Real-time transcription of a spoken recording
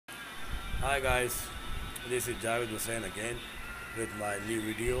Hi guys, this is Javed again with my new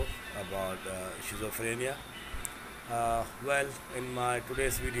video about schizophrenia. Well, in my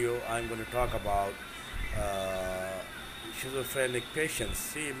today's video, I'm going to talk about uh, schizophrenic patients.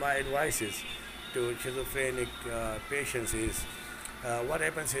 See, my advice is to schizophrenic patients is what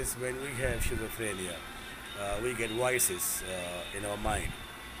happens is when we have schizophrenia, we get voices in our mind.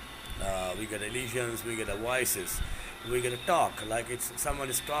 We get illusions, we get voices, we get a talk like it's someone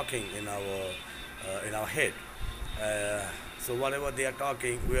is talking in our head. Uh, so whatever they are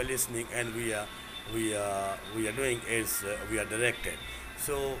talking, we are listening, and we are doing is we are directed.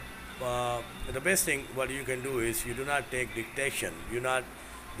 So the best thing what you can do is you do not take dictation. You not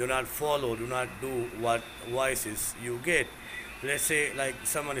do not follow. Do not do what voices you get. Let's say like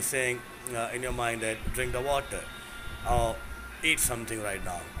someone is saying in your mind that drink the water, or eat something right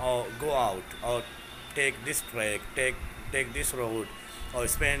now, or go out, or take this track, take this road, or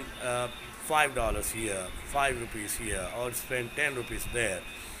spend $5 here, ₹5 here, or spend ₹10 there,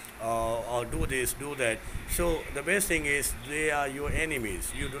 or do this, do that. So the best thing is they are your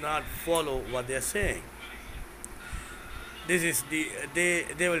enemies. You do not follow what they are saying. This is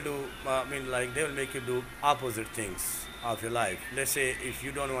they will do. Like they will make you do opposite things of your life. Let's say if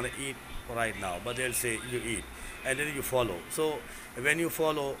you don't want to eat right now, but they'll say you eat, and then you follow. So when you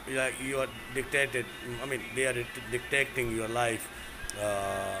follow, like you are dictated. They are dictating your life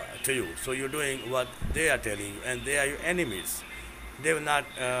to you. So you're doing what they are telling you, and they are your enemies. They will not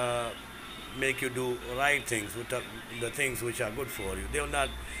make you do right things, the things which are good for you.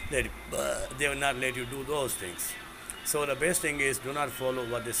 Let they will not let you do those things. So the best thing is do not follow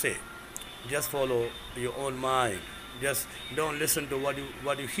what they say. Just follow your own mind. Just don't listen to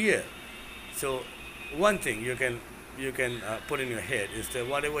what you hear. So one thing you can put in your head is that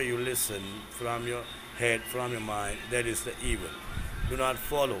whatever you listen from your head, from your mind, that is the evil. Do not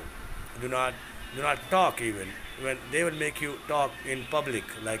follow. Do not do not talk even when they will make you talk in public,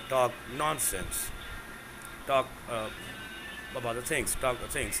 like talk nonsense, talk about the things, talk the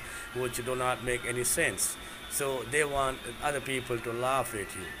things which do not make any sense. So they want other people to laugh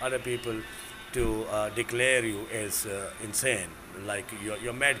at you, other people to declare you as insane, like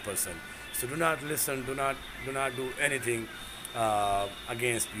you're mad person. So do not listen, do not do anything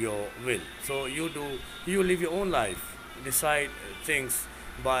against your will. So you live your own life, decide things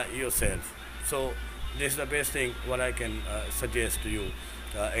by yourself. So this is the best thing what I can suggest to you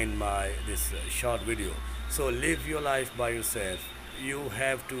in my this short video. So live your life by yourself. You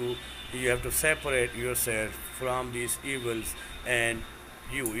have to you have to separate yourself from these evils and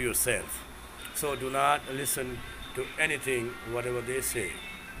you yourself. So do not listen to anything whatever they say.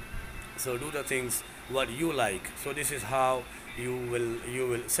 So do the things what you like. So this is how you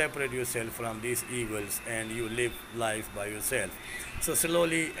will separate yourself from these evils, and you live life by yourself. So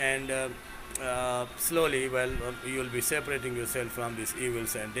slowly and slowly, you will be separating yourself from these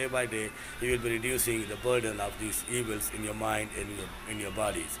evils, and day by day you will be reducing the burden of these evils in your mind and in your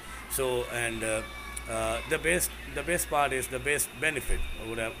bodies. So and the best part is the best benefit.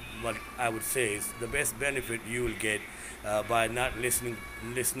 What I would say is the best benefit you will get by not listening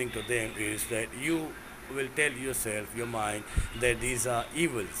to them is that you will tell yourself, your mind, that these are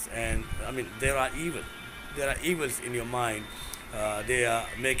evils, and there are evils in your mind. They are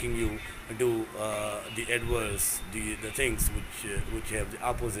making you do the adverse, the things which have the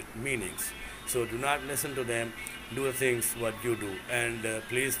opposite meanings. So do not listen to them. Do the things what you do, and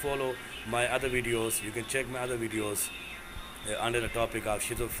please follow my other videos. You can check my other videos under the topic of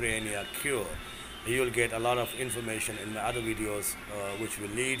schizophrenia cure. You will get a lot of information in my other videos which will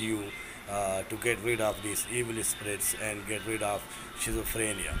lead you to get rid of these evil spirits and get rid of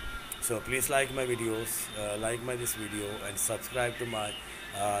schizophrenia. So please like my videos, like my this video, and subscribe to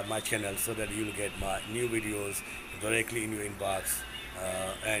my channel so that you will get my new videos directly in your inbox,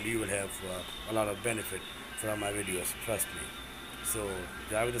 and you will have a lot of benefit from my videos. Trust me. So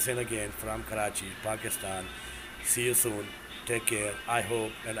Javed again from Karachi, Pakistan. See you soon. Take care. I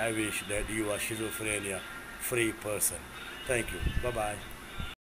hope and I wish that you are schizophrenia free person. Thank you. Bye bye.